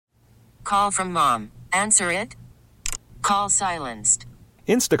Call from mom. Answer it. Call silenced.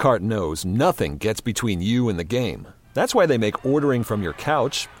 Instacart knows nothing gets between you and the game. That's why they make ordering from your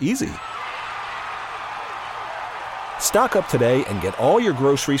couch easy. Stock up today and get all your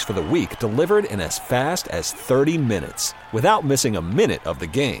groceries for the week delivered in as fast as 30 minutes without missing a minute of the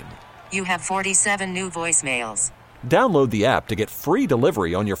game. You have 47 new voicemails. Download the app to get free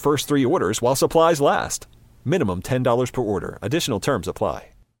delivery on your first 3 orders while supplies last. Minimum $10 per order. Additional terms apply.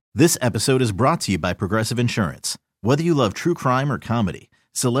 This episode is brought to you by Progressive Insurance. Whether you love true crime or comedy,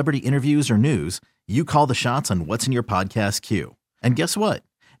 celebrity interviews or news, you call the shots on what's in your podcast queue. And guess what?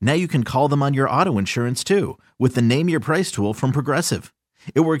 Now you can call them on your auto insurance too with the Name Your Price tool from Progressive.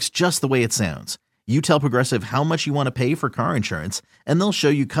 It works just the way it sounds. You tell Progressive how much you want to pay for car insurance, and they'll show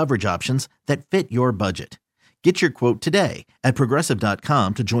you coverage options that fit your budget. Get your quote today at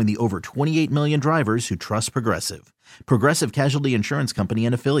Progressive.com to join the over 28 million drivers who trust Progressive. Progressive Casualty Insurance Company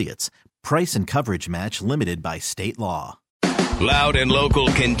and Affiliates. Price and coverage match limited by state law. Loud and Local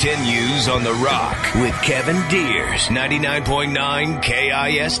continues on The Rock with Kevin Deers, 99.9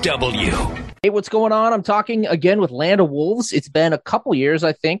 KISW. Hey, what's going on? I'm talking again with Land of Wolves. It's been a couple years,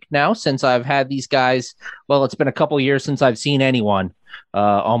 I think, now since I've had these guys. Well, it's been a couple years since I've seen anyone.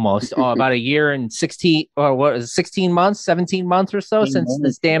 Almost about a year and 16 months, 17 months or so since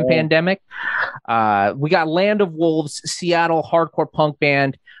this damn pandemic. We got Land of Wolves, Seattle hardcore punk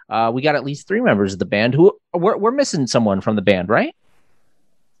band. We got at least 3 members of the band who we're missing someone from the band, right?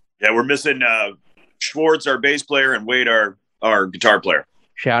 Yeah, we're missing Schwartz, our bass player, and Wade, our guitar player.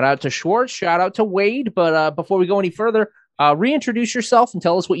 Shout out to Schwartz, shout out to Wade. But before we go any further, reintroduce yourself and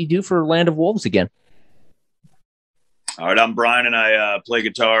tell us what you do for Land of Wolves again. All right, I'm Brian, and I play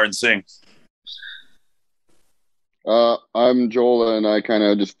guitar and sing. I'm Joel, and I kind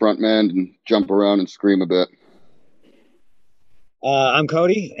of just frontman and jump around and scream a bit. I'm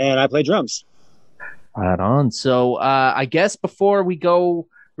Cody, and I play drums. Right on. So I guess before we go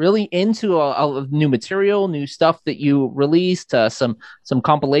really into a new material, new stuff that you released, some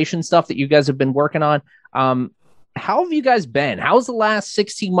compilation stuff that you guys have been working on, how have you guys been? How's the last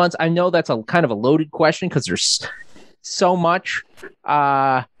 16 months? I know that's a kind of a loaded question because there's so much.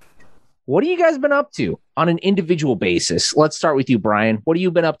 What have you guys been up to on an individual basis? Let's start with you, Brian. What have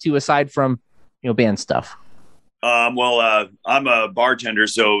you been up to aside from, band stuff? Well, I'm a bartender,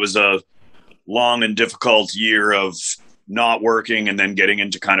 so it was a long and difficult year of not working and then getting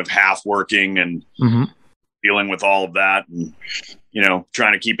into kind of half working and dealing with all of that and,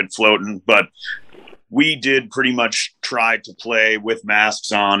 trying to keep it floating. But we did pretty much try to play with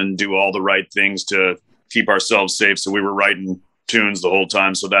masks on and do all the right things to keep ourselves safe. So we were writing tunes the whole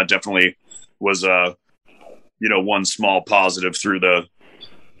time. So that definitely was one small positive through the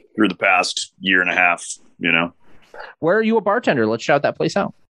past year and a half, Where are you a bartender? Let's shout that place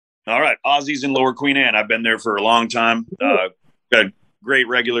out. All right. Ozzy's in Lower Queen Anne. I've been there for a long time. Got great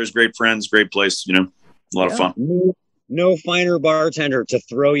regulars, great friends, great place, a lot of fun. No finer bartender to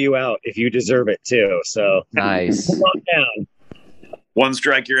throw you out if you deserve it too. So nice. Down. One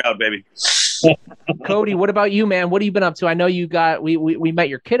strike, you're out, baby. Cody, what about you, man? What have you been up to? I know you got we met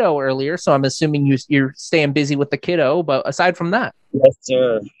your kiddo earlier, so I'm assuming you're staying busy with the kiddo. But aside from that, yes,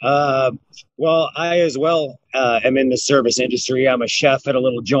 sir. Well, I as well am in the service industry. I'm a chef at a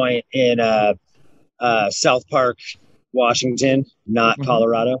little joint in South Park, Washington, not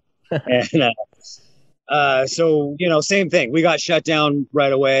Colorado. And so same thing. We got shut down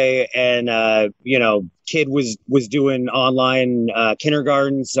right away, and kid was doing online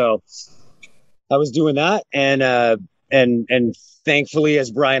kindergarten, so I was doing that, and thankfully, as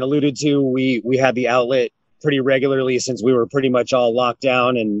Brian alluded to, we had the outlet pretty regularly since we were pretty much all locked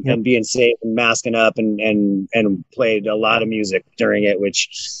down and being safe and masking up and played a lot of music during it,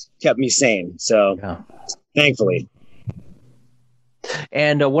 which kept me sane. So thankfully.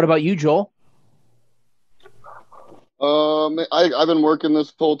 And what about you, Joel? I've been working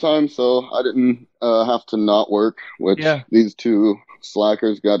this whole time, so I didn't have to not work, which these two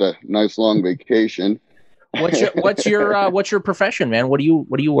slackers got a nice long vacation. What's your profession, man? What do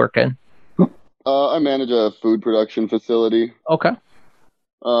you work in? I manage a food production facility. Okay.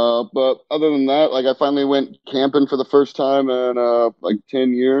 But other than that, I finally went camping for the first time in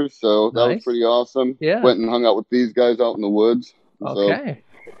 10 years, so that was pretty awesome. Yeah. Went and hung out with these guys out in the woods. Okay.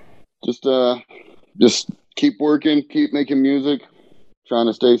 So just keep working, keep making music, trying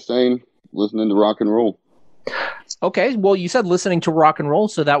to stay sane, listening to rock and roll. Okay. Well, you said listening to rock and roll,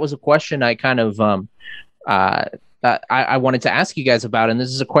 so that was a question I kind of I wanted to ask you guys about, and this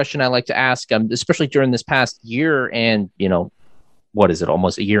is a question I like to ask, especially during this past year and, what is it,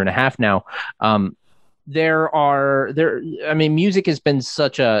 almost a year and a half now. music has been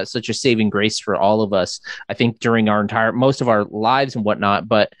such a saving grace for all of us, I think, during most of our lives and whatnot.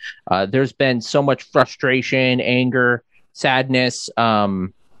 But there's been so much frustration, anger, sadness,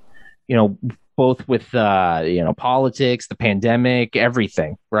 both with politics, the pandemic,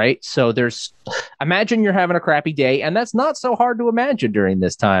 everything, right? So imagine you're having a crappy day, and that's not so hard to imagine during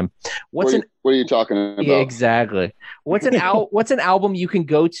this time. What are you talking about? Yeah, exactly. What's an album you can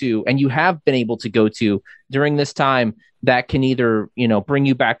go to, and you have been able to go to during this time, that can either bring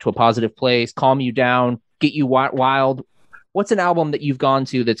you back to a positive place, calm you down, get you wild? What's an album that you've gone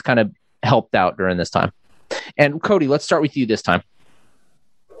to that's kind of helped out during this time? And Cody, let's start with you this time.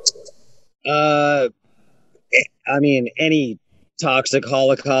 Any Toxic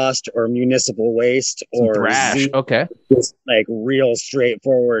Holocaust or Municipal Waste or thrash. Okay, just like real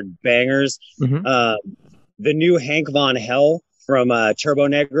straightforward bangers. Mm-hmm. The new Hank Von Hell from Turbo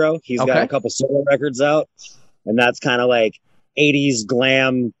Negro. He's got a couple solo records out, and that's kind of like 80s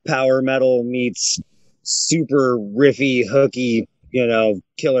glam power metal meets super riffy, hooky,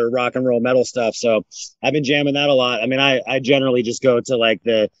 killer rock and roll metal stuff. So I've been jamming that a lot. I mean, I generally just go to like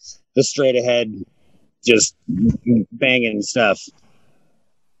the straight ahead, just banging stuff.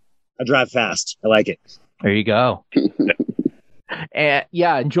 I drive fast. I like it. There you go. And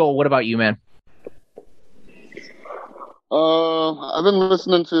Joel, what about you, man? I've been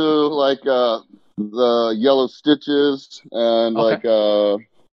listening to like the Yellow Stitches and like the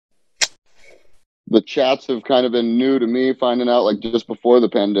Chats have kind of been new to me, finding out like just before the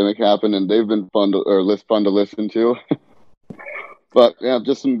pandemic happened, and they've been fun to listen to. But yeah,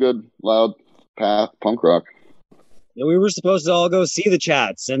 just some good loud punk rock. Yeah, we were supposed to all go see the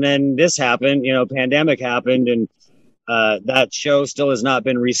Chats, and then this happened. Pandemic happened, and that show still has not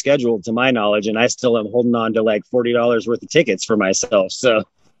been rescheduled to my knowledge, and I still am holding on to like $40 worth of tickets for myself. So,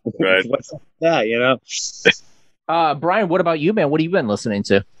 right. What's that? Brian, what about you, man? What have you been listening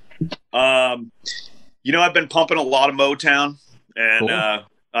to? I've been pumping a lot of Motown, and cool.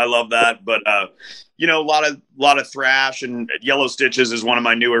 I love that. But a lot of thrash, and Yellow Stitches is one of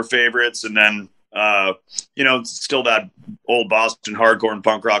my newer favorites. And then still that old Boston hardcore and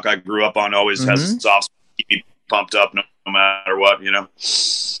punk rock I grew up on always has a soft spot, keep me pumped up no matter what.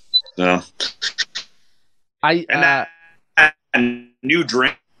 So and New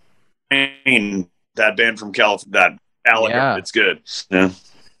Drain, that band from California, that Gallagher, it's good. Yeah.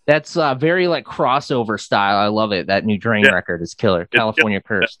 That's very like crossover style. I love it. That New Drain record is killer. California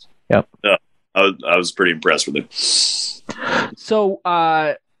Cursed. Yep. I was pretty impressed with it. So,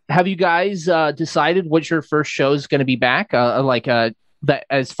 have you guys decided what your first show is going to be back? That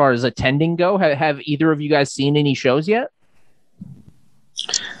as far as attending go, have either of you guys seen any shows yet?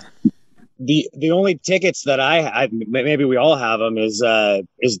 The only tickets that I maybe we all have them is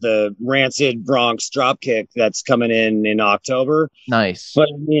the Rancid Bronx Dropkick that's coming in October. Nice. But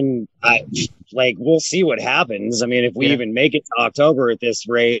I mean, we'll see what happens. I mean, if we even make it to October at this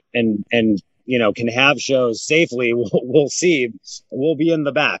rate and can have shows safely, we'll see. We'll be in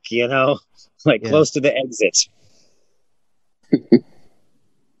the back, close to the exit.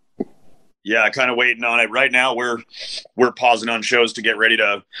 Yeah, kind of waiting on it. Right now, we're pausing on shows to get ready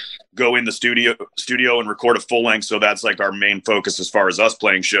to go in the studio and record a full length. So that's like our main focus as far as us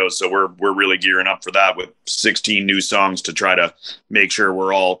playing shows. So we're really gearing up for that with 16 new songs to try to make sure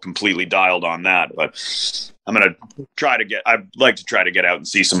we're all completely dialed on that. But I'd like to try to get out and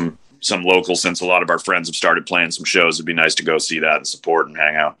see some local, since a lot of our friends have started playing some shows. It'd be nice to go see that and support and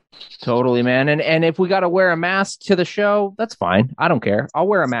hang out. Totally, man. And if we got to wear a mask to the show, that's fine. I don't care. I'll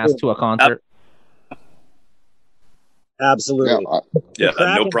wear a mask to a concert. Absolutely. Yeah,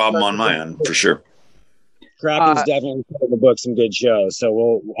 no problem on my end for sure. Kraken's definitely going to book some good shows,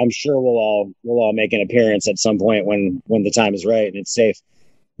 so I'm sure we'll all make an appearance at some point when the time is right and it's safe.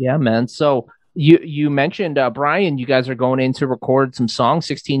 Yeah, man. So you mentioned Brian, you guys are going in to record some songs,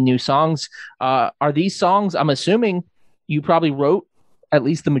 16 new songs. Are these songs? I'm assuming you probably wrote at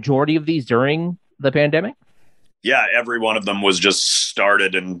least the majority of these during the pandemic. Yeah, every one of them was just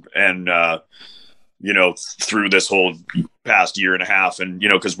started and through this whole past year and a half. And,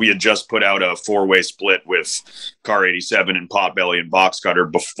 because we had just put out a 4-way split with Car 87 and Potbelly and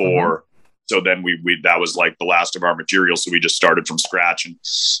Boxcutter before. Mm-hmm. So then we that was like the last of our material. So we just started from scratch and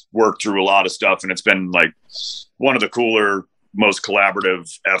worked through a lot of stuff. And it's been like one of the cooler, most collaborative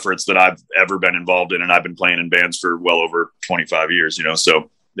efforts that I've ever been involved in. And I've been playing in bands for well over 25 years, so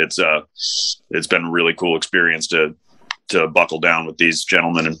it's been a really cool experience to buckle down with these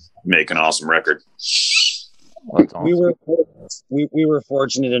gentlemen and make an awesome record. Awesome. We were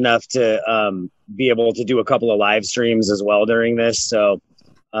fortunate enough to be able to do a couple of live streams as well during this. So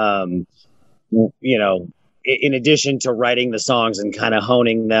you know, in addition to writing the songs and kind of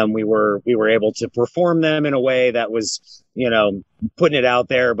honing them, we were able to perform them in a way that was, you know, putting it out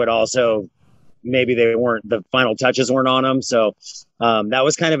there, but also maybe the final touches weren't on them. So that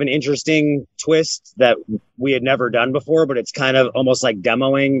was kind of an interesting twist that we had never done before, but it's kind of almost like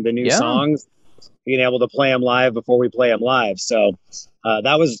demoing the new songs, being able to play them live before we play them live. So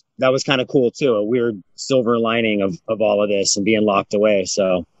that was kind of cool too. A weird silver lining of all of this and being locked away.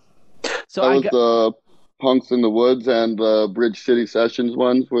 So that was Punks in the Woods and the Bridge City Sessions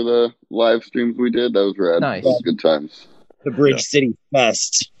ones were the live streams we did. That was rad. Nice. That was good times. The Bridge City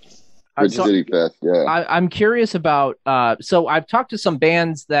Fest. Bridge City Fest, yeah. I'm curious about, so I've talked to some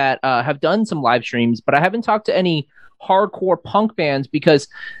bands that have done some live streams, but I haven't talked to any hardcore punk bands because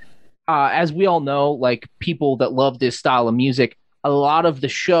as we all know, like people that love this style of music, a lot of the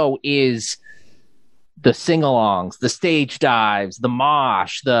show is the sing-alongs, the stage dives, the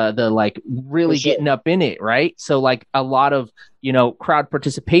mosh, the like really getting up in it, right? So like a lot of, you know, crowd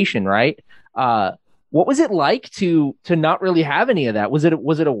participation, right? What was it like to not really have any of that? Was it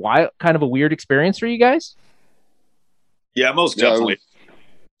a wild, kind of a weird experience for you guys? Yeah, most definitely.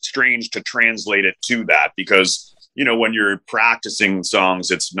 Strange to translate it to that because, you know, when you're practicing songs,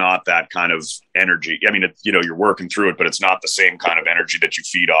 it's not that kind of energy. I mean, you know, you're working through it, but it's not the same kind of energy that you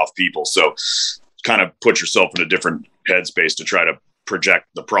feed off people. So kind of put yourself in a different headspace to try to project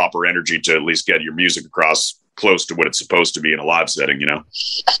the proper energy to at least get your music across close to what it's supposed to be in a live setting, you know?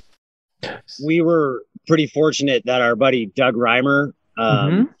 We were pretty fortunate that our buddy Doug Reimer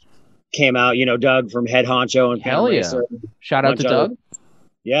came out, you know, Doug from Head Honcho and Hell yeah. Shout out to Doug.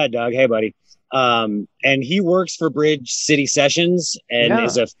 Yeah, Doug. Hey, buddy. And he works for Bridge City Sessions and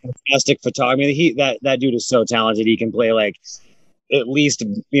is a fantastic photographer. That dude is so talented. He can play like at least,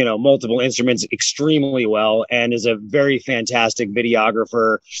 you know, multiple instruments extremely well and is a very fantastic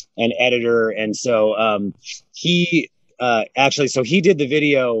videographer and editor. And so he did the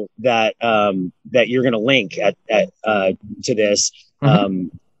video that you're going to link at to this, the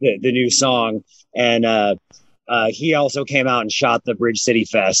new song. And he also came out and shot the Bridge City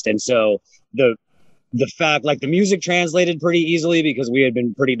Fest. And so the fact, like the music translated pretty easily because we had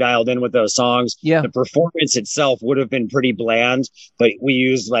been pretty dialed in with those songs. Yeah. The performance itself would have been pretty bland, but we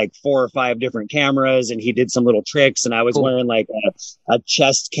used like 4 or 5 different cameras and he did some little tricks and I was wearing like a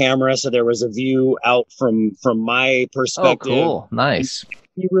chest camera. So there was a view out from my perspective. Oh, cool. Nice.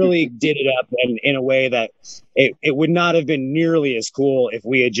 He really did it up in a way that it would not have been nearly as cool if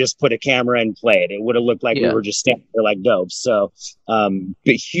we had just put a camera and played. It would have looked like we were just standing there like dopes. So,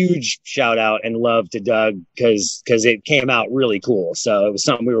 but huge shout out and love to Doug because it came out really cool. So it was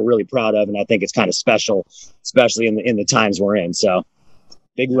something we were really proud of, and I think it's kind of special, especially in the times we're in. So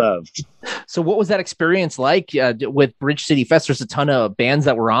big love. So what was that experience like with Bridge City Fest? There's a ton of bands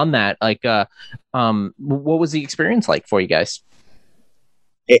that were on that. Like, what was the experience like for you guys?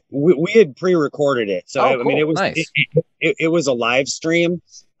 We had pre-recorded it, so cool. I mean, it was nice. it was a live stream,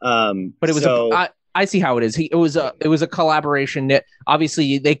 but it was. I see how it is. It was a collaboration. That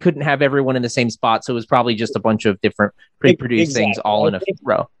obviously they couldn't have everyone in the same spot, so it was probably just a bunch of different pre-produced things all in a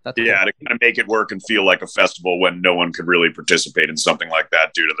row. That's cool. To kind of make it work and feel like a festival when no one could really participate in something like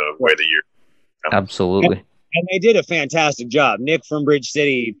that due to the way the year. Absolutely. And they did a fantastic job. Nick from Bridge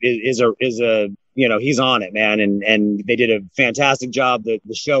City is a you know, he's on it, man. And they did a fantastic job. The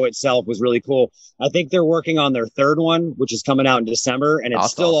show itself was really cool. I think they're working on their 3rd one, which is coming out in December, and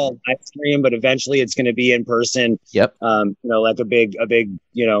it's still all live stream, but eventually it's going to be in person. Yep. You know, like a big,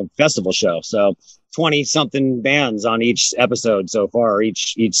 you know, festival show. So 20 something bands on each episode so far,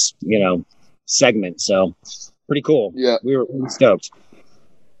 each, you know, segment. So pretty cool. Yeah. We were stoked.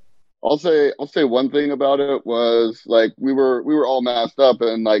 I'll say one thing about it was like we were all masked up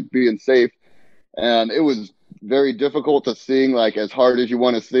and like being safe. And it was very difficult to sing like as hard as you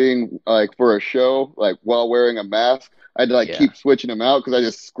want to sing like for a show, like while wearing a mask. I had to like keep switching them out because I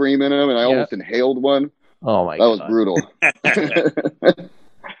just scream in them and I almost inhaled one. Oh my God. That was brutal.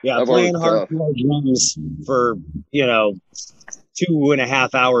 Yeah, playing hardcore drums for, you know,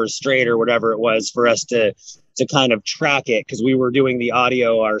 2.5 hours straight or whatever it was for us to kind of track it because we were doing the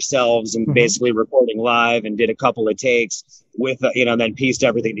audio ourselves and basically recording live and did a couple of takes with, you know, and then pieced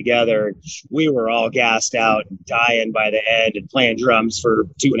everything together. We were all gassed out and dying by the end and playing drums for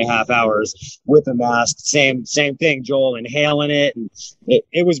 2.5 hours with a mask. Same thing, Joel, inhaling it. And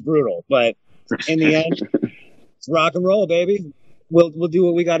it was brutal. But in the end, it's rock and roll, baby. We'll do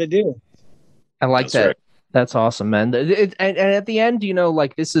what we got to do. I like that. Right. That's awesome, man. And at the end, you know,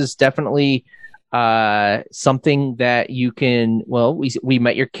 like this is definitely something that you can, well, we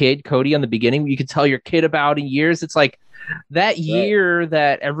met your kid, Cody, on the beginning. You could tell your kid about in years. It's like that year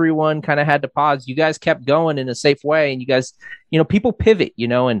that everyone kind of had to pause. You guys kept going in a safe way, and you guys, people pivot,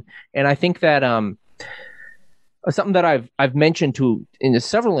 and I think that something that I've mentioned in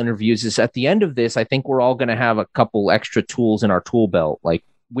several interviews is at the end of this, I think we're all going to have a couple extra tools in our tool belt, like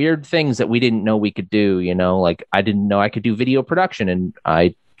weird things that we didn't know we could do. Like I didn't know I could do video production, and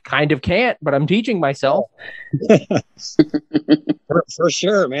I kind of can't, but I'm teaching myself. for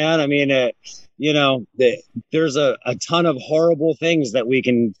sure, man. I mean, there's a ton of horrible things that we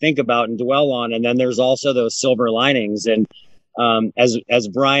can think about and dwell on, and then there's also those silver linings. And as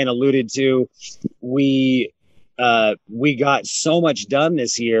Brian alluded to, we got so much done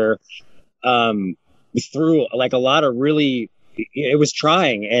this year through like a lot of really. It was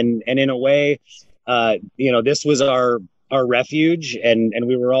trying, and in a way, this was our refuge, and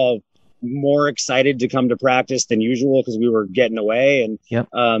we were all more excited to come to practice than usual because we were getting away.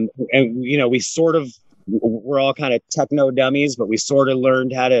 And we sort of, we're all kind of techno dummies, but we sort of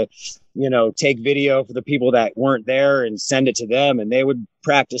learned how to take video for the people that weren't there and send it to them, and they would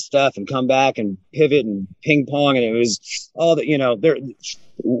practice stuff and come back and pivot and ping pong. And it was all that,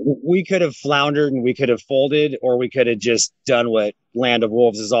 we could have floundered and we could have folded, or we could have just done what Land of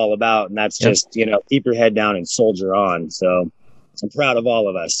Wolves is all about. And that's just, keep your head down and soldier on. So I'm proud of all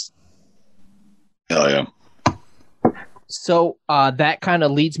of us. Hell yeah. So that kind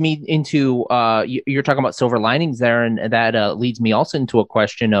of leads me into you're talking about silver linings there, and that leads me also into a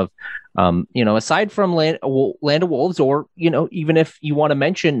question of, aside from Land of Wolves, or even if you want to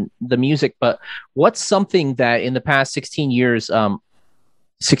mention the music, but what's something that in the past 16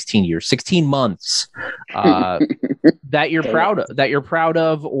 months that you're proud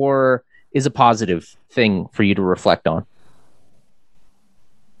of, or is a positive thing for you to reflect on?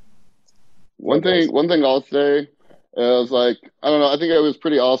 One thing I'll say is, like, I don't know, I think it was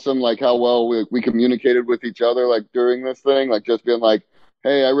pretty awesome, like how well we communicated with each other, like during this thing, like just being like,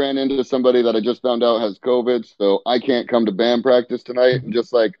 hey, I ran into somebody that I just found out has COVID, so I can't come to band practice tonight. And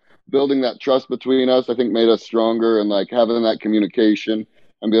just like building that trust between us, I think made us stronger, and like having that communication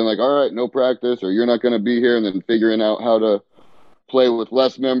and being like, all right, no practice, or you're not going to be here, and then figuring out how to play with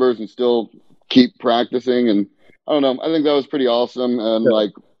less members and still keep practicing. And I don't know, I think that was pretty awesome. And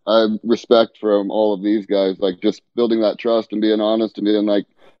like, I respect from all of these guys, like just building that trust and being honest and being like,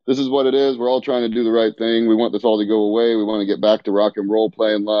 this is what it is. We're all trying to do the right thing. We want this all to go away. We want to get back to rock and roll,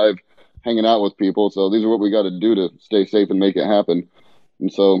 playing live, hanging out with people. So these are what we got to do to stay safe and make it happen.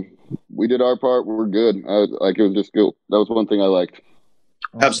 And so we did our part. We're good. It was just good. That was one thing I liked.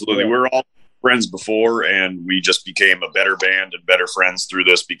 Absolutely. We were all friends before, and we just became a better band and better friends through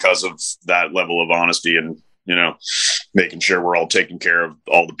this because of that level of honesty and, making sure we're all taking care of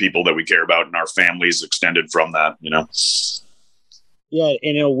all the people that we care about and our families extended from that, Yeah,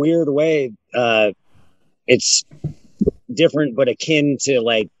 in a weird way, it's different, but akin to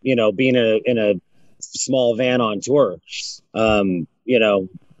like, being in a small van on tour,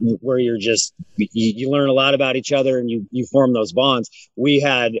 where you're just, you learn a lot about each other and you form those bonds. We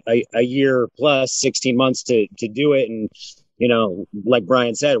had a year plus 16 months to do it. And, like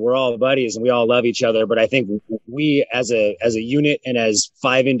Brian said, we're all buddies and we all love each other. But I think we as a unit and as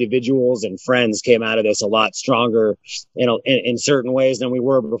 5 individuals and friends came out of this a lot stronger in certain ways than we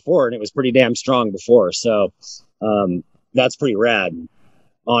were before. And it was pretty damn strong before. So that's pretty rad,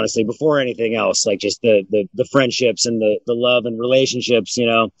 honestly, before anything else, like just the friendships and the love and relationships,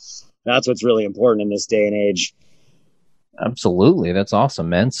 that's what's really important in this day and age. Absolutely. That's awesome,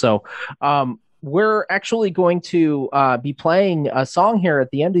 man. So, we're actually going to be playing a song here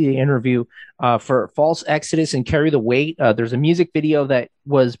at the end of the interview for False Exodus and Carry the Weight. There's a music video that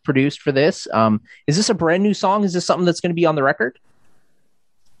was produced for this. Is this a brand new song? Is this something that's going to be on the record?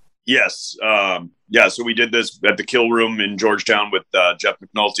 Yes. So we did this at the Kill Room in Georgetown with Jeff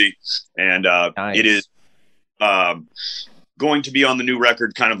McNulty, and nice. It is going to be on the new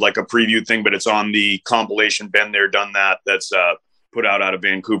record, kind of like a preview thing, but it's on the compilation Been There, Done That. That's put out of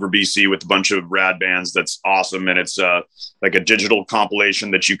Vancouver, BC, with a bunch of rad bands. That's awesome. And it's like a digital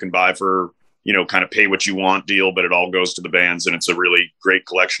compilation that you can buy for, kind of pay what you want deal, but it all goes to the bands. And it's a really great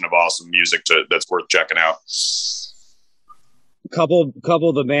collection of awesome music that's worth checking out. Couple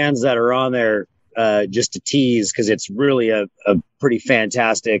of the bands that are on there, just to tease, because it's really a pretty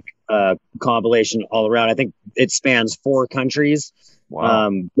fantastic compilation all around. I think it spans 4 countries.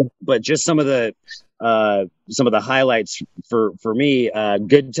 Wow. But just some of the highlights for me,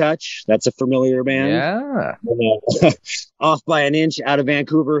 Good Touch, that's a familiar band. Yeah. Off by an Inch out of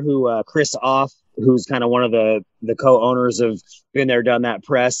Vancouver, who Chris Off who's kind of one of the co-owners of Been There Done That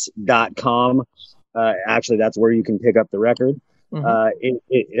Press.com. Actually, that's where you can pick up the record.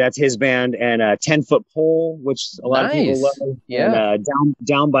 That's his band, and 10 Foot Pole, which a lot of people love. Yeah. And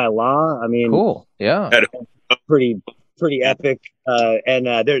Down by Law. I mean, cool. Yeah. Pretty epic. And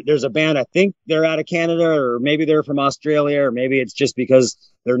there's a band, I think they're out of Canada, or maybe they're from Australia, or maybe it's just because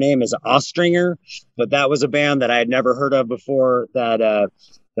their name is Austringer. But that was a band that I had never heard of before that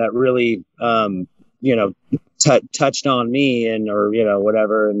really, touched on me or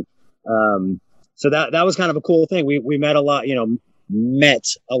whatever. And so that was kind of a cool thing. We met a lot,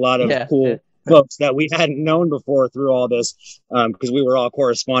 cool folks that we hadn't known before through all this, because we were all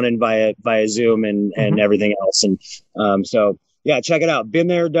corresponding via Zoom and everything else. And so, yeah, check it out. Been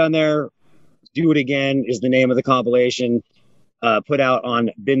There, Done There, Do It Again is the name of the compilation. Put out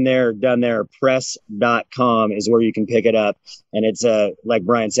on Been There Done There Press.com is where you can pick it up. And it's like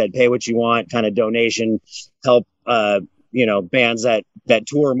Brian said, pay what you want, kind of donation, help bands that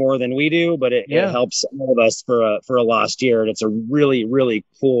tour more than we do, but it helps all of us for a lost year. And it's a really, really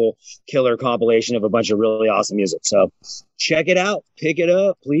cool killer compilation of a bunch of really awesome music. So check it out, pick it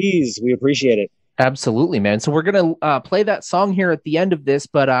up, please. We appreciate it. Absolutely, man. So we're going to play that song here at the end of this,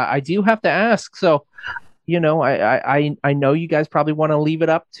 but I do have to ask. So, I know you guys probably want to leave it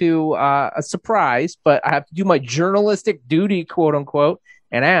up to a surprise, but I have to do my journalistic duty, quote unquote,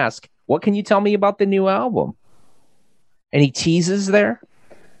 and ask, what can you tell me about the new album? Any teases there?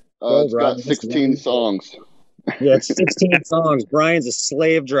 It's got 16 songs. Yeah, it's 16 songs. Brian's a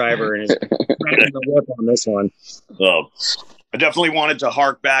slave driver and is cracking the whip on this one. Well, I definitely wanted to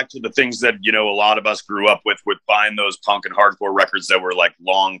hark back to the things that, a lot of us grew up with buying those punk and hardcore records that were like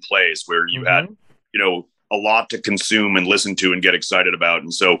long plays where you had, a lot to consume and listen to and get excited about.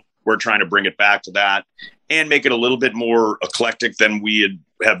 And so we're trying to bring it back to that and make it a little bit more eclectic than we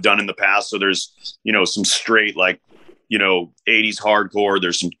have done in the past. So there's, some straight, 80s hardcore,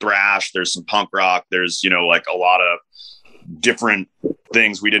 there's some thrash, there's some punk rock, there's, like a lot of different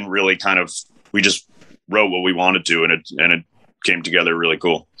things. We didn't really we just wrote what we wanted to, and it came together really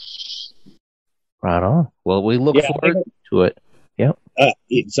cool. Right on. Well, we look forward to it. Yeah.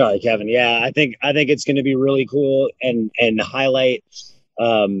 Sorry, Kevin. Yeah, I think it's going to be really cool and highlight,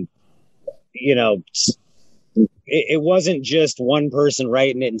 it wasn't just one person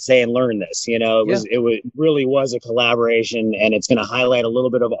writing it and saying, learn this, it really was a collaboration, and it's going to highlight a little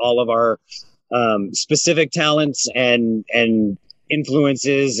bit of all of our specific talents and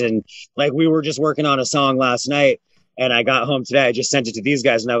influences. And like, we were just working on a song last night, and I got home today. I just sent it to these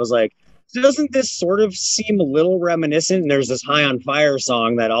guys, and I was like, doesn't this sort of seem a little reminiscent? And there's this High on Fire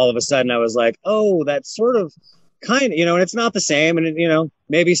song that all of a sudden I was like, oh, that's sort of kind of, and it's not the same. And,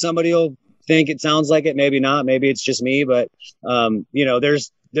 maybe somebody will think it sounds like it, maybe not, maybe it's just me, but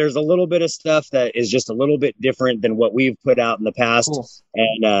there's a little bit of stuff that is just a little bit different than what we've put out in the past. Cool.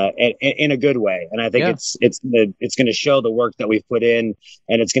 and in a good way. And I think it's going to show the work that we've put in,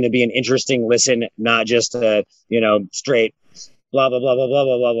 and it's going to be an interesting listen, not just straight blah blah blah blah blah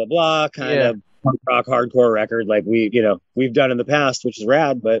blah blah blah blah kind of punk rock hardcore record like we've done in the past, which is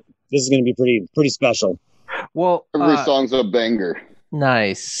rad, but this is going to be pretty special. Well, every song's a banger.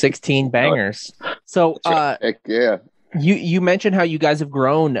 Nice. 16 bangers. So heck yeah. You mentioned how you guys have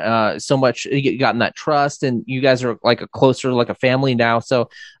grown so much, gotten that trust, and you guys are like a family now. So,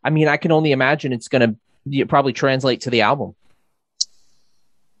 I mean, I can only imagine it's going to probably translate to the album.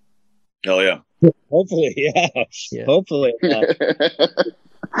 Hell yeah. Hopefully. Yeah. Hopefully.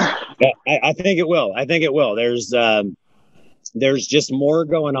 I think it will. There's just more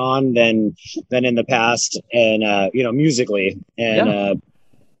going on than in the past, and musically, and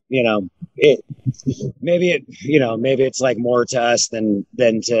maybe it's like more to us than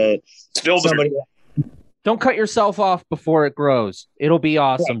to still somebody. Don't cut yourself off before it grows. It'll be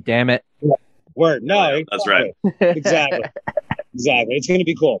awesome. Right. Damn it. Word. No, that's right. Exactly. It's going to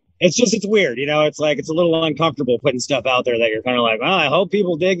be cool. It's weird. It's like, it's a little uncomfortable putting stuff out there that you're kind of like, I hope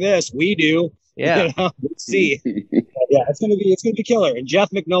people dig this. We do. Yeah. Let's see. Yeah, it's going to be killer. And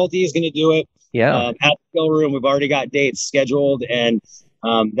Jeff McNulty is going to do it. Yeah. At the Kill Room. We've already got dates scheduled, and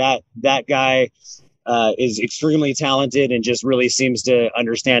that guy is extremely talented and just really seems to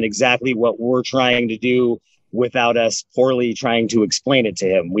understand exactly what we're trying to do without us poorly trying to explain it to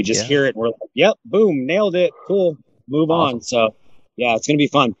him. We just hear it and we're like, yep, boom, nailed it. Cool. Move on. So yeah, it's going to be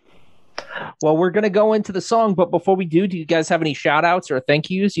fun. Well, we're going to go into the song, but before we do you guys have any shout outs or thank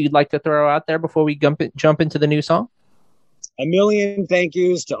yous you'd like to throw out there before we jump into the new song? A million thank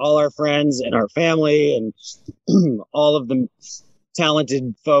yous to all our friends and our family and all of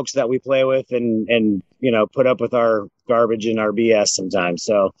talented folks that we play with and put up with our garbage and our BS sometimes.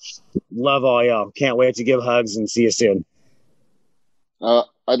 So love all y'all. Can't wait to give hugs and see you soon.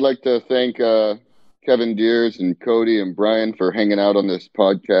 I'd like to thank Kevin Deers and Cody and Brian for hanging out on this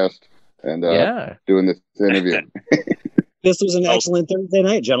podcast and doing this interview. This was an excellent Thursday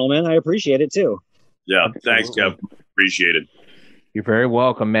night, gentlemen. I appreciate it too. Yeah, thanks, Kev. Appreciate it. You're very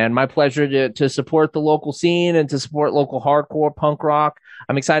welcome, man. My pleasure to support the local scene and to support local hardcore punk rock.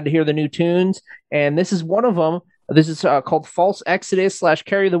 I'm excited to hear the new tunes, and this is one of them. This is called False Exodus /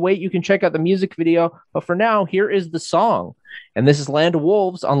 Carry the Weight. You can check out the music video, but for now, here is the song. And this is Land of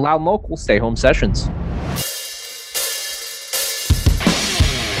Wolves on Loud and Local Stay Home Sessions.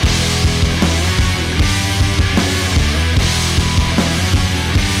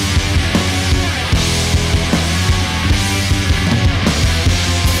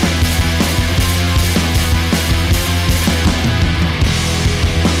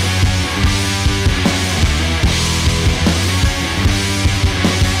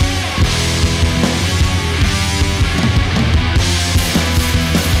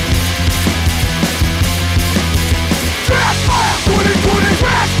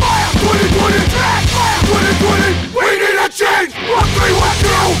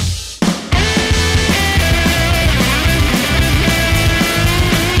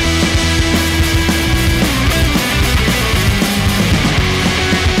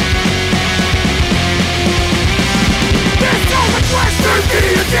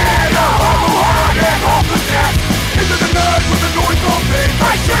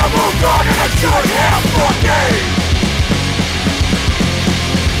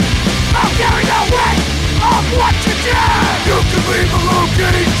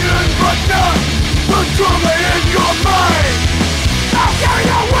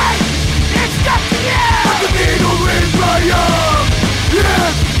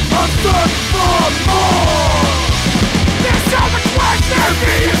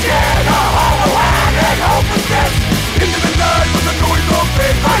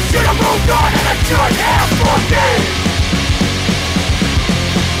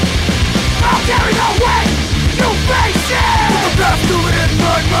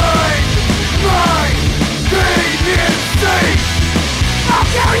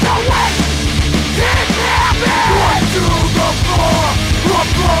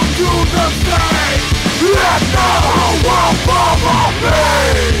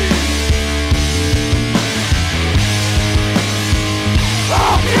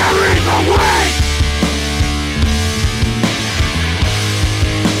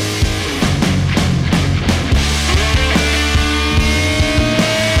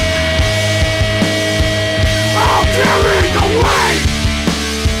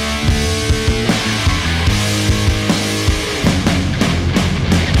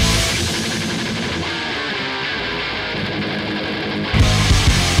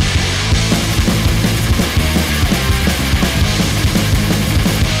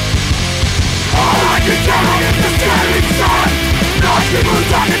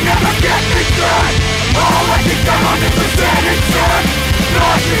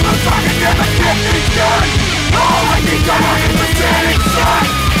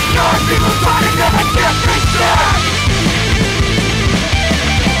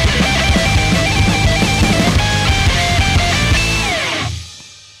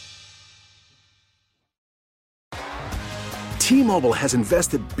 T-Mobile has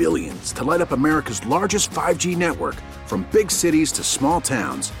invested billions to light up America's largest 5G network, from big cities to small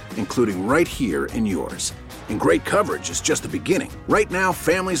towns, including right here in yours. And great coverage is just the beginning. Right now,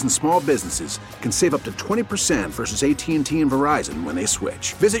 families and small businesses can save up to 20% versus AT&T and Verizon when they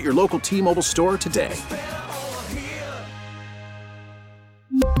switch. Visit your local T-Mobile store today.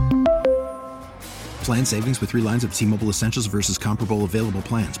 Plan savings with 3 lines of T-Mobile Essentials versus comparable available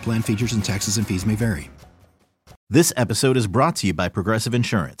plans. Plan features and taxes and fees may vary. This episode is brought to you by Progressive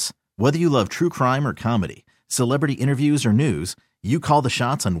Insurance. Whether you love true crime or comedy, celebrity interviews or news, you call the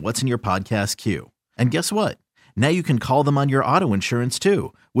shots on what's in your podcast queue. And guess what? Now you can call them on your auto insurance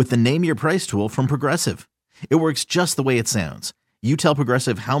too, with the Name Your Price tool from Progressive. It works just the way it sounds. You tell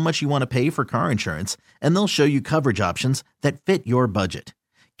Progressive how much you want to pay for car insurance, and they'll show you coverage options that fit your budget.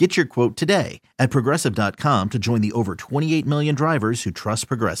 Get your quote today at Progressive.com to join the over 28 million drivers who trust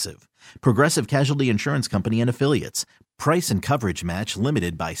Progressive. Progressive Casualty Insurance Company and Affiliates. Price and coverage match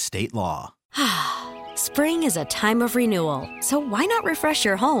limited by state law. Spring is a time of renewal, so why not refresh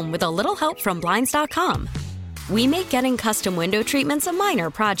your home with a little help from Blinds.com? We make getting custom window treatments a minor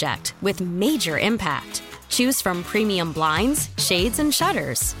project with major impact. Choose from premium blinds, shades, and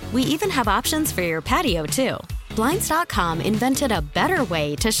shutters. We even have options for your patio, too. Blinds.com invented a better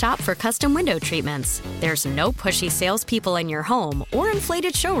way to shop for custom window treatments. There's no pushy salespeople in your home or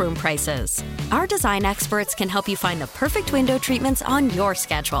inflated showroom prices. Our design experts can help you find the perfect window treatments on your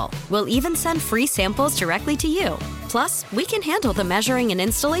schedule. We'll even send free samples directly to you. Plus, we can handle the measuring and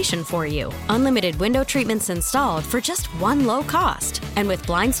installation for you. Unlimited window treatments installed for just one low cost. And with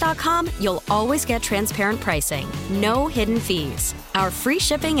Blinds.com, you'll always get transparent pricing. No hidden fees. Our free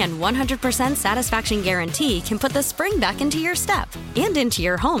shipping and 100% satisfaction guarantee can put the spring back into your step and into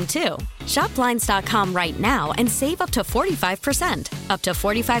your home, too. Shop Blinds.com right now and save up to 45%. Up to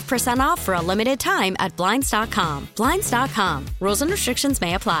 45% off for a limited time at Blinds.com. Blinds.com. Rules and restrictions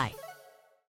may apply.